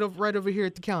 right over here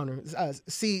at the counter,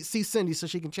 see Cindy so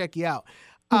she can check you out.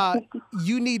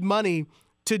 You need money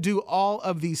to do all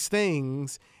of these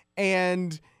things.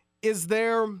 And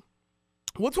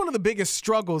what's one of the biggest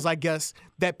struggles, I guess,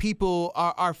 that people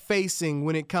are facing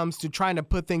when it comes to trying to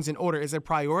put things in order? Is it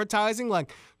prioritizing?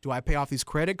 Like, do I pay off these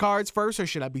credit cards first, or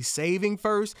should I be saving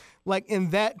first? Like,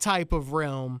 in that type of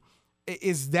realm,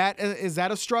 is that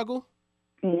a struggle?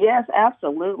 Yes,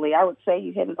 absolutely. I would say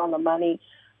you hit it on the money.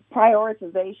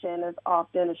 Prioritization is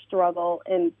often a struggle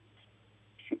and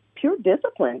pure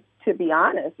discipline, to be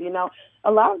honest.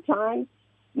 A lot of times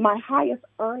my highest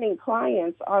earning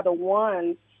clients are the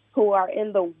ones who are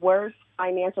in the worst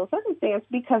financial circumstance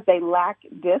because they lack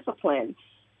discipline.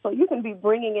 So you can be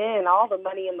bringing in all the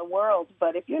money in the world,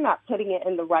 but if you're not putting it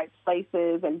in the right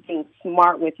places and being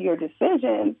smart with your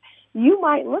decisions, you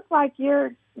might look like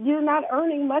you're not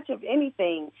earning much of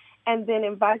anything. And then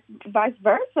in vice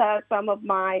versa, some of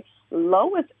my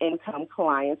lowest income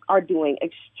clients are doing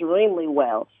extremely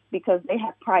well because they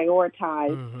have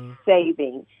prioritized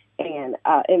saving and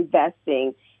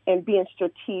investing and being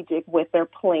strategic with their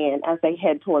plan as they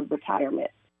head toward retirement.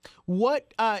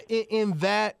 What in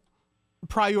that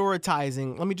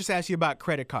prioritizing, let me just ask you about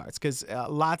credit cards, because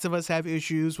lots of us have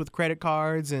issues with credit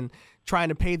cards and trying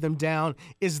to pay them down.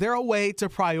 Is there a way to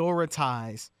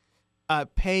prioritize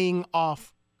paying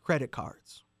off credit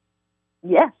cards?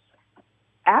 Yes,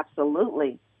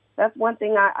 absolutely. That's one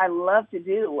thing I love to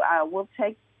do. We'll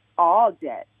take all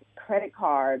debt, credit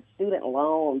cards, student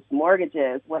loans,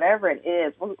 mortgages, whatever it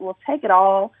is. We'll take it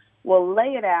all, we'll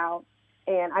lay it out,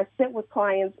 and I sit with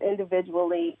clients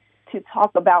individually to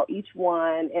talk about each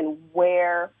one and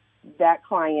where that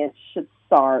client should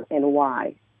start and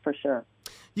why, for sure.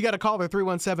 You got to call her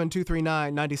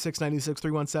 317-239-9696,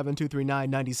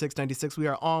 317-239-9696. We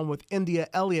are on with India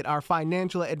Elliott, our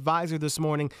financial advisor this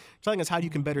morning, telling us how you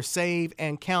can better save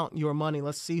and count your money.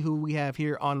 Let's see who we have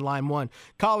here on line one.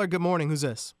 Caller, good morning. Who's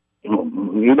this?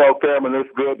 Cameron, it's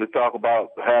good to talk about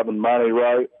having money,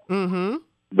 right? Mm-hmm.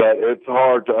 But it's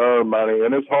hard to earn money,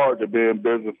 and it's hard to be in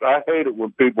business. I hate it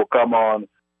when people come on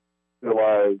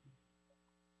and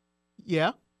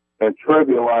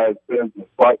trivialize business,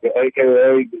 like the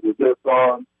AKA that was just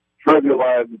on,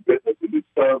 trivializing business and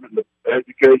disturbing the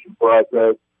education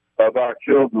process of our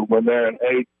children when they're in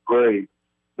 8th grade.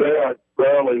 They are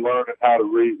barely learning how to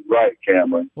read and write,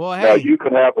 Cameron. Well, hey. Now, you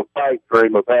can have a pipe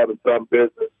dream of having some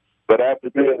business, but after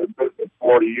being in business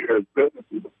 40 years, business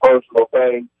is a personal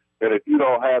thing, and if you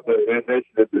don't have the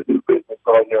initiative to do business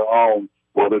on your own,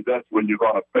 well, then that's when you're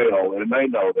going to fail, and they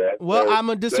know that. Well, I'm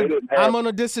going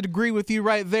to disagree with you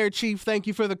right there, Chief. Thank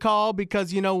you for the call,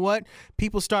 because you know what?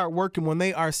 People start working when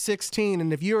they are 16,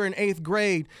 and if you're in 8th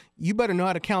grade, you better know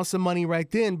how to count some money right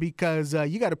then, because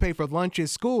you got to pay for lunch at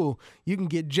school. You can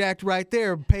get jacked right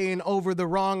there paying over the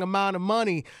wrong amount of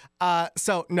money. Love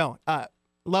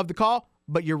the call,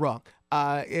 but you're wrong.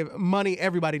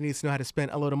 Everybody needs to know how to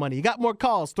spend a little money. You got more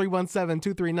calls,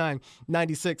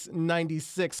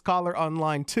 317-239-9696. Caller on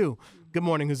line 2. Good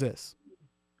morning. Who's this?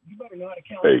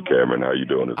 Hey, Cameron, how you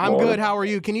doing this morning? I'm good. How are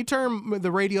you? Can you turn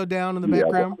the radio down in the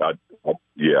background? I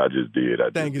just did.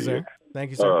 Thank you, sir. Thank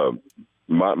you, sir.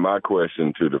 My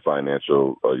question to the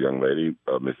financial young lady,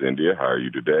 Miss India, how are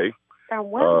you today?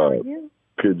 I'm well. How are you?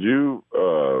 Could you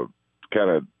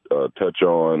kind of touch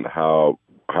on how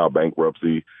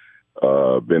bankruptcy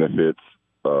benefits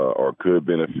or could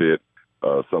benefit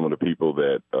some of the people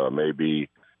that may be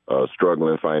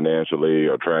struggling financially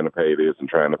or trying to pay this and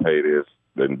trying to pay this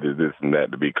and this and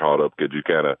that to be caught up? Could you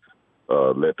kind of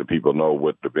let the people know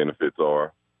what the benefits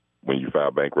are when you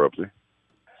file bankruptcy?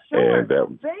 Sure. And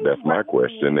that's my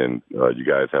question, and you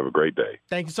guys have a great day.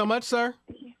 Thank you so much, sir.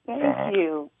 Thank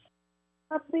you.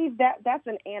 I believe that's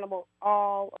an animal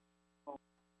all.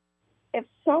 If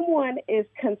someone is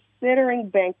considering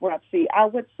bankruptcy, I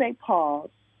would say pause.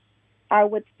 I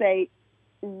would say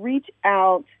reach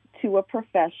out to a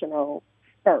professional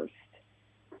first.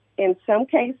 In some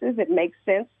cases, it makes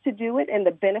sense to do it, and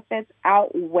the benefits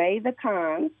outweigh the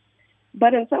cons.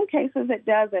 But in some cases, it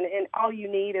doesn't, and all you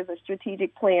need is a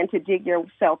strategic plan to dig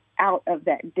yourself out of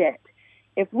that debt.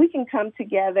 If we can come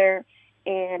together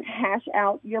and hash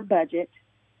out your budget,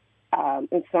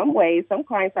 in some ways, some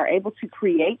clients are able to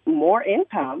create more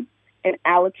income and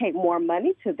allocate more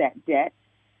money to that debt,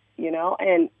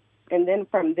 and then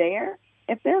from there,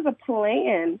 if there's a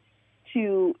plan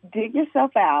to dig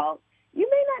yourself out, you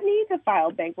may not need to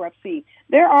file bankruptcy.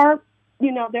 There are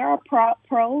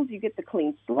pros. You get the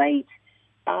clean slate.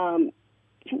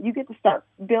 You get to start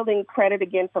building credit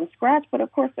again from scratch. But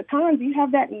of course, the cons, you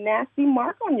have that nasty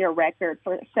mark on your record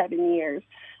for 7 years.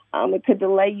 It could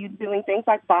delay you doing things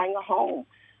like buying a home.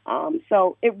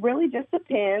 So it really just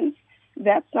depends.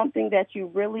 That's something that you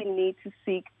really need to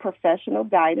seek professional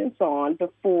guidance on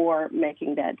before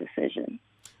making that decision.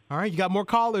 All right, you got more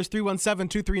callers,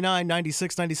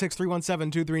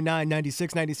 317-239-9696,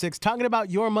 317-239-9696. Talking about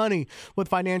your money with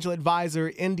financial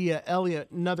advisor India Elliott.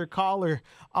 Another caller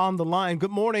on the line.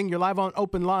 Good morning. You're live on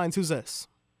Open Lines. Who's this?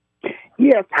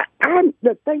 Yes,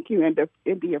 thank you,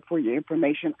 India, for your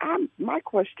information. My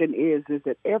question is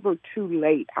it ever too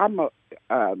late? I'm a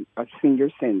senior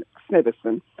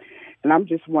citizen, and I'm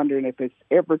just wondering if it's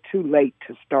ever too late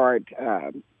to start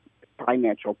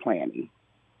financial planning.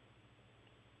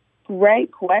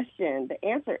 Great question. The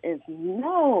answer is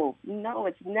no. No,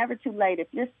 it's never too late. If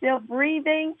you're still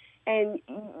breathing and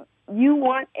you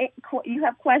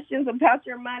have questions about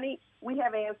your money, we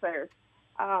have answers.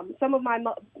 Some of my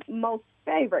most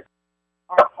favorite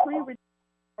are pre-retirement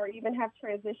or even have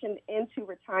transitioned into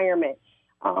retirement.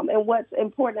 And what's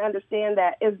important to understand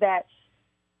is that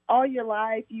all your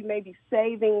life you may be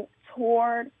saving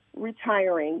toward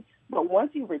retiring, but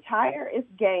once you retire, it's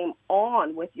game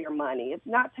on with your money. It's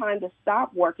not time to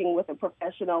stop working with a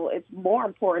professional. It's more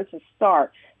important to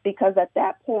start, because at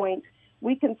that point,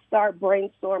 we can start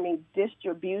brainstorming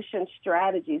distribution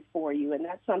strategies for you, and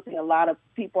that's something a lot of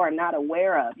people are not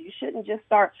aware of. You shouldn't just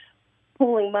start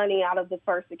pulling money out of the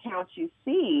first account you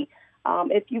see.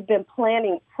 If you've been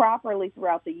planning properly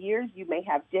throughout the years, you may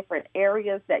have different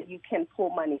areas that you can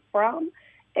pull money from.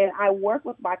 And I work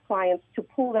with my clients to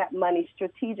pull that money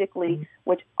strategically,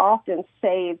 which often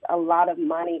saves a lot of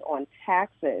money on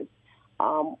taxes.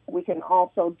 We can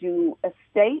also do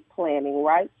estate planning,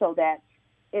 right? So that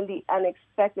in the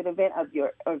unexpected event of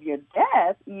your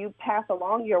death, you pass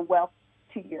along your wealth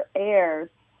to your heirs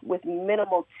with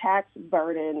minimal tax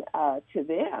burden to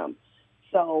them.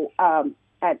 So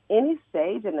at any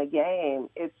stage in the game,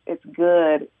 it's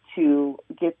good to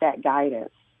get that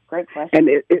guidance. Great question.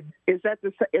 And is that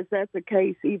the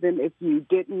case even if you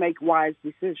didn't make wise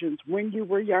decisions when you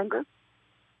were younger?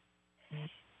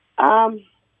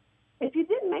 If you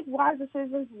didn't make wise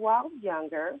decisions while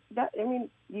younger,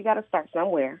 you got to start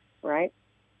somewhere, right?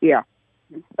 Yeah.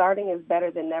 Starting is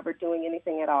better than never doing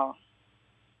anything at all.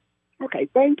 Okay,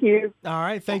 thank you. All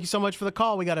right, thank you so much for the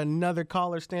call. We got another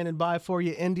caller standing by for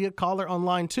you, India. Caller on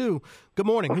line 2. Good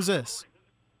morning. Who's this?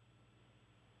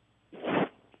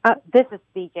 This is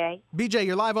BJ. BJ,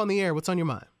 you're live on the air. What's on your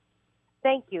mind?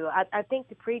 Thank you. I think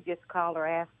the previous caller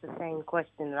asked the same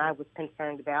question that I was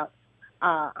concerned about.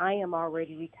 I am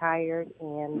already retired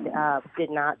and did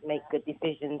not make good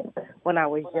decisions when I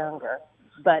was younger.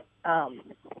 But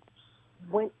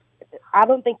when I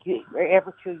don't think you're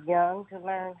ever too young to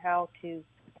learn how to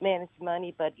manage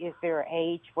money, but is there an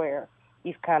age where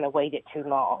you've kind of waited too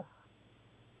long?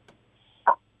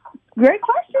 Great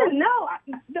question. No,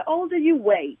 the older you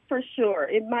wait, for sure.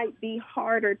 It might be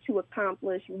harder to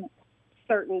accomplish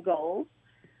certain goals.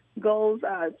 Goals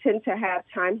tend to have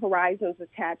time horizons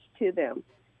attached to them.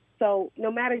 So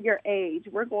no matter your age,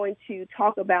 we're going to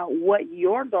talk about what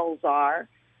your goals are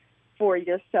for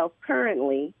yourself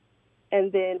currently,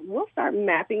 and then we'll start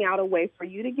mapping out a way for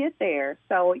you to get there.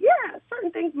 So, yeah,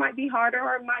 certain things might be harder,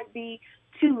 or it might be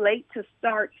too late to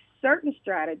start certain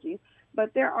strategies,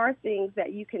 but there are things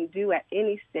that you can do at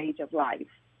any stage of life.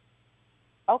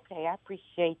 Okay, I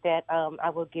appreciate that. I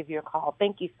will give you a call.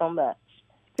 Thank you so much.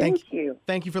 Thank you.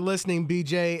 Thank you for listening,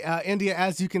 BJ. India,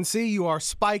 as you can see, you are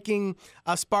sparking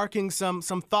some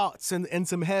thoughts and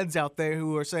some heads out there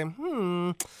who are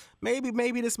saying,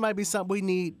 maybe this might be something we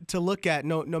need to look at,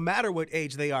 no matter what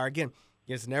age they are. Again,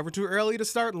 it's never too early to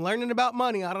start learning about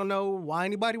money. I don't know why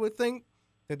anybody would think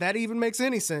that even makes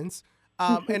any sense.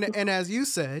 And as you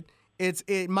said,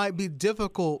 it might be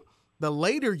difficult the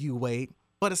later you wait,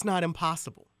 but it's not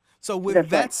impossible. So with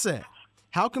that said,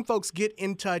 how can folks get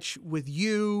in touch with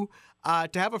you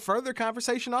to have a further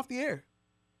conversation off the air?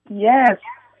 Yes.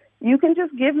 You can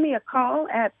just give me a call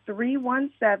at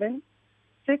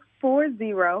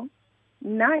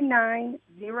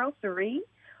 317-640-9903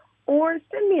 or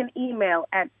send me an email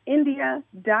at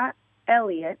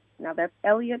india.elliott. Now that's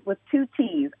Elliott with 2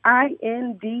 T's,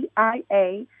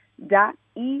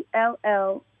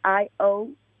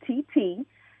 INDIA.ELLIOTT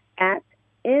at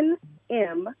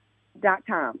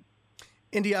nm.com.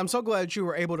 India, I'm so glad you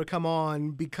were able to come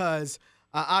on because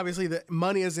obviously the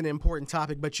money is an important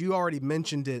topic, but you already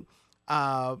mentioned it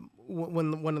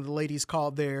when one of the ladies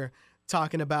called there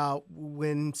talking about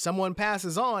when someone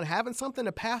passes on, having something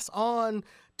to pass on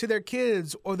to their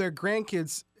kids or their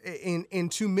grandkids in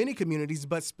too many communities,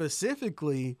 but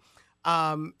specifically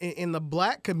in the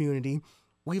Black community,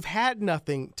 we've had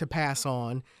nothing to pass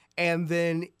on. And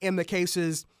then in the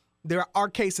cases, there are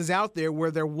cases out there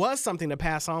where there was something to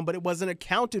pass on, but it wasn't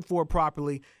accounted for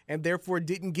properly and therefore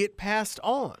didn't get passed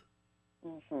on.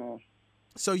 Mm-hmm.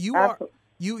 So you are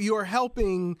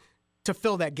helping to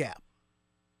fill that gap.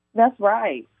 That's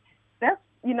right.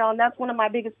 And that's one of my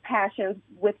biggest passions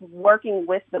with working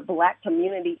with the Black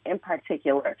community in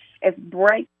particular is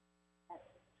break that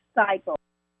cycle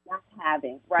not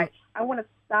having, right? I want to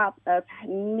stop us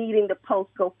needing to post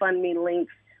GoFundMe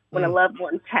links when a loved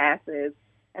one passes.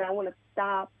 And I want to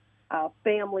stop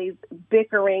families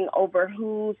bickering over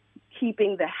who's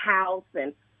keeping the house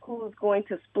and who's going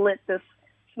to split this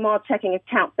small checking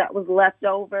account that was left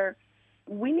over.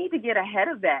 We need to get ahead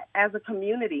of that as a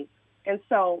community. And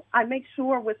so I make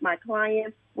sure with my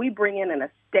clients, we bring in an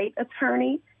estate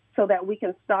attorney so that we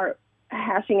can start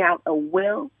hashing out a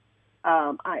will.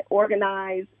 I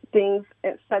organize things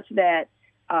such that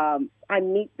I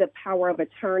meet the power of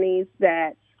attorneys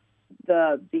that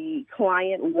the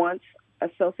client wants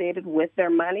associated with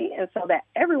their money, and so that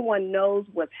everyone knows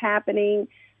what's happening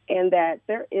and that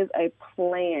there is a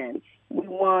plan. We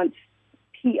want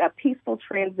a peaceful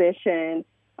transition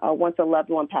once a loved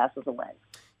one passes away.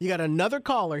 You got another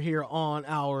caller here on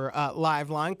our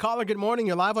live line. Caller, good morning.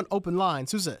 You're live on Open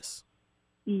Lines. Who's this?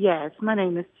 Yes, my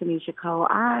name is Tanisha Cole.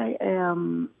 I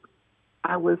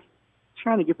was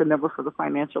trying to get the number for the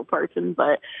financial person,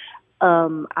 but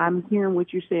I'm hearing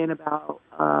what you're saying about,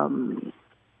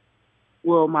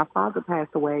 my father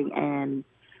passed away, and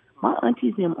my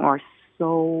aunties and them are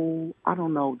so, I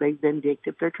don't know, they're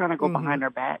vindictive. They're trying to go behind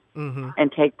her back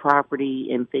and take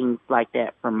property and things like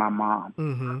that from my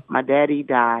mom. My daddy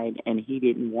died, and he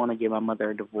didn't want to give my mother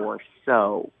a divorce,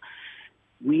 so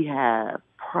we have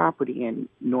property in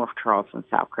North Charleston,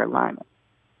 South Carolina.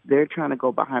 They're trying to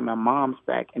go behind my mom's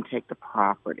back and take the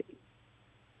property.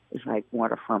 It's like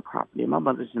waterfront property. My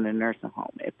mother's in a nursing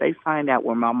home. If they find out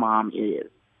where my mom is,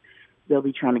 they'll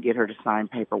be trying to get her to sign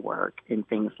paperwork and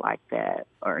things like that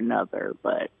or another.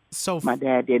 But my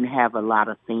dad didn't have a lot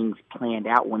of things planned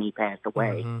out when he passed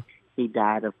away. He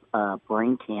died of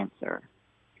brain cancer.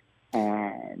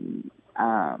 And,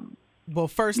 well,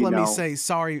 first, let me say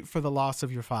sorry for the loss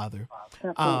of your father.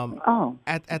 Absolutely.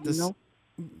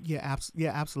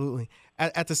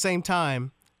 At the same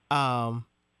time,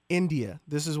 India,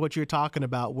 this is what you're talking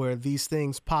about, where these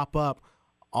things pop up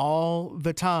all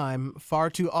the time, far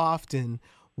too often.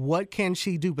 What can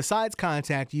she do besides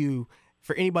contact you?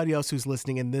 For anybody else who's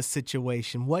listening in this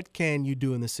situation, what can you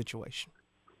do in this situation?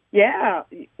 Yeah,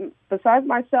 besides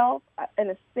myself,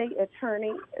 an estate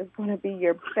attorney is going to be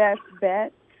your best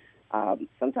bet.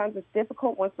 Sometimes it's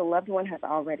difficult once the loved one has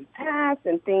already passed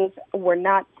and things were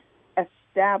not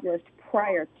established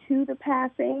prior to the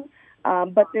passing.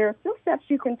 But there are still steps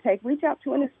you can take. Reach out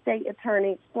to an estate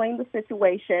attorney, explain the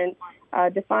situation,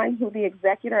 define who the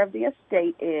executor of the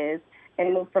estate is,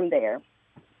 and move from there.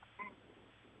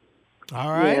 All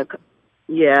right.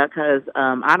 Yeah, because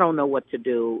I don't know what to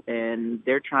do, and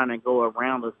they're trying to go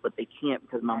around us, but they can't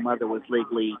because my mother was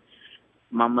legally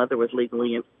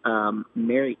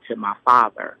married to my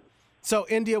father. So,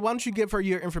 India, why don't you give her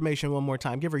your information one more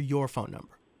time? Give her your phone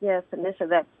number. Yes, Anisha,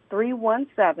 that's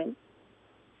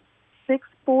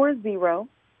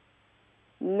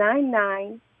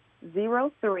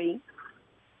 317-640-9903,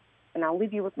 and I'll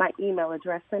leave you with my email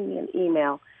address. Send me an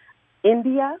email.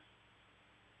 India,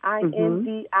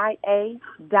 INDIA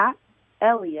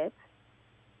 .Elliott,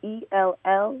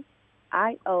 ELLIOTT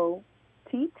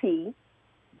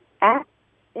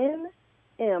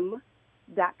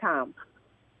 @NM.com.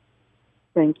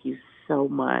 Thank you so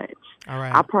much. All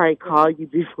right. I'll probably call you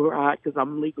before because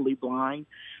I'm legally blind,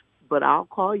 but I'll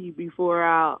call you before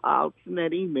I'll send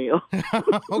that email.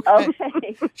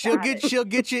 Okay. She'll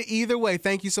get you either way.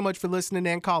 Thank you so much for listening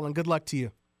and calling. Good luck to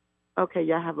you. Okay,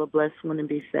 y'all have a blessed one and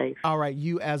be safe. All right,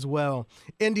 you as well.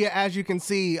 India, as you can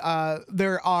see,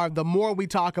 the more we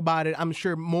talk about it, I'm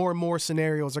sure more and more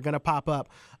scenarios are going to pop up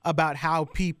about how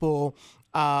people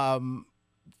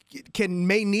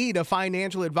may need a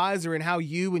financial advisor and how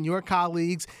you and your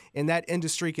colleagues in that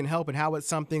industry can help, and how it's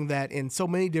something that in so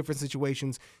many different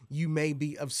situations you may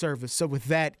be of service. So with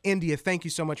that, India, thank you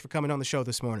so much for coming on the show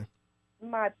this morning.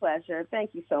 My pleasure.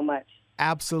 Thank you so much.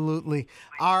 Absolutely.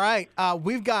 All right.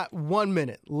 We've got 1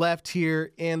 minute left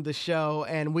here in the show,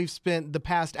 and we've spent the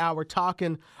past hour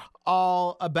talking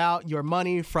all about your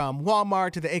money, from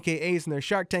Walmart to the AKAs and their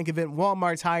Shark Tank event.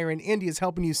 Walmart's hiring, India's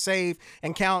helping you save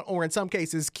and count, or in some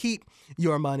cases, keep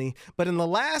your money. But in the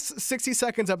last 60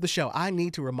 seconds of the show, I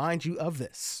need to remind you of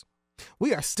this.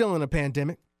 We are still in a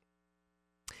pandemic.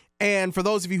 And for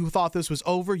those of you who thought this was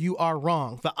over, you are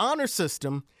wrong. The honor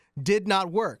system did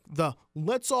not work. The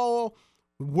let's all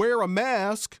wear a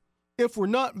mask if we're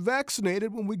not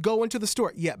vaccinated when we go into the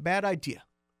store. Yeah, bad idea.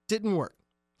 Didn't work.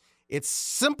 It's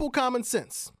simple common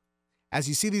sense. As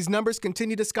you see these numbers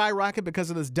continue to skyrocket because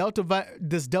of this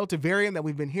Delta variant that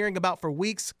we've been hearing about for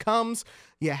weeks comes,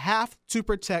 you have to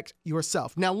protect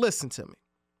yourself. Now listen to me.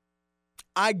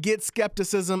 I get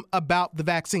skepticism about the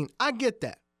vaccine. I get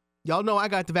that. Y'all know I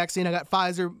got the vaccine. I got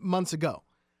Pfizer months ago.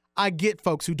 I get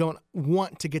folks who don't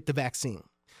want to get the vaccine.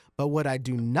 But what I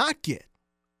do not get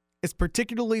is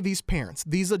particularly these parents,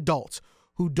 these adults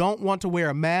who don't want to wear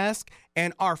a mask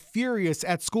and are furious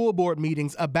at school board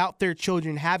meetings about their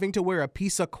children having to wear a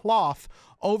piece of cloth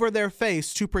over their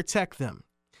face to protect them.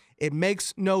 It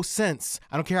makes no sense.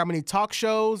 I don't care how many talk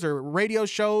shows or radio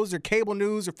shows or cable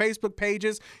news or Facebook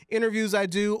pages, interviews I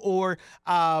do, or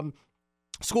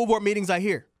school board meetings I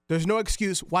hear. There's no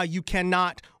excuse why you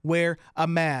cannot wear a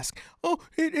mask. Oh,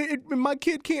 my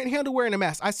kid can't handle wearing a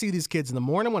mask. I see these kids in the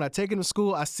morning when I take them to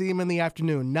school. I see them in the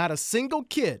afternoon. Not a single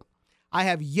kid. I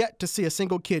have yet to see a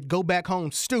single kid go back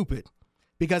home stupid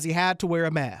because he had to wear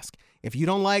a mask. If you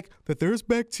don't like that there's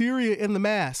bacteria in the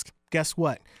mask, guess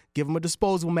what? Give them a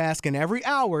disposable mask, and every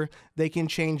hour they can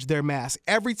change their mask.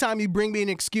 Every time you bring me an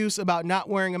excuse about not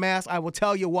wearing a mask, I will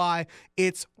tell you why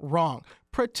it's wrong.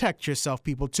 Protect yourself,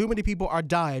 people. Too many people are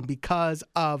dying because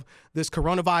of this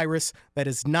coronavirus that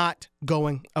is not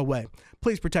going away.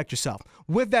 Please protect yourself.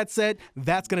 With that said,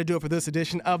 that's going to do it for this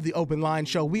edition of the Open Line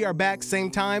Show. We are back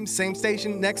same time, same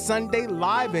station next Sunday,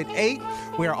 live at 8.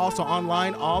 We are also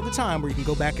online all the time where you can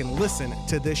go back and listen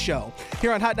to this show.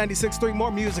 Here on Hot 96.3,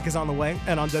 more music is on the way.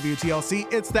 And on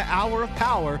WTLC, it's the Hour of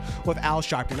Power with Al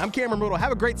Sharpton. I'm Cameron Riddle.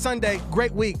 Have a great Sunday,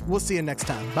 great week. We'll see you next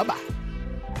time. Bye-bye.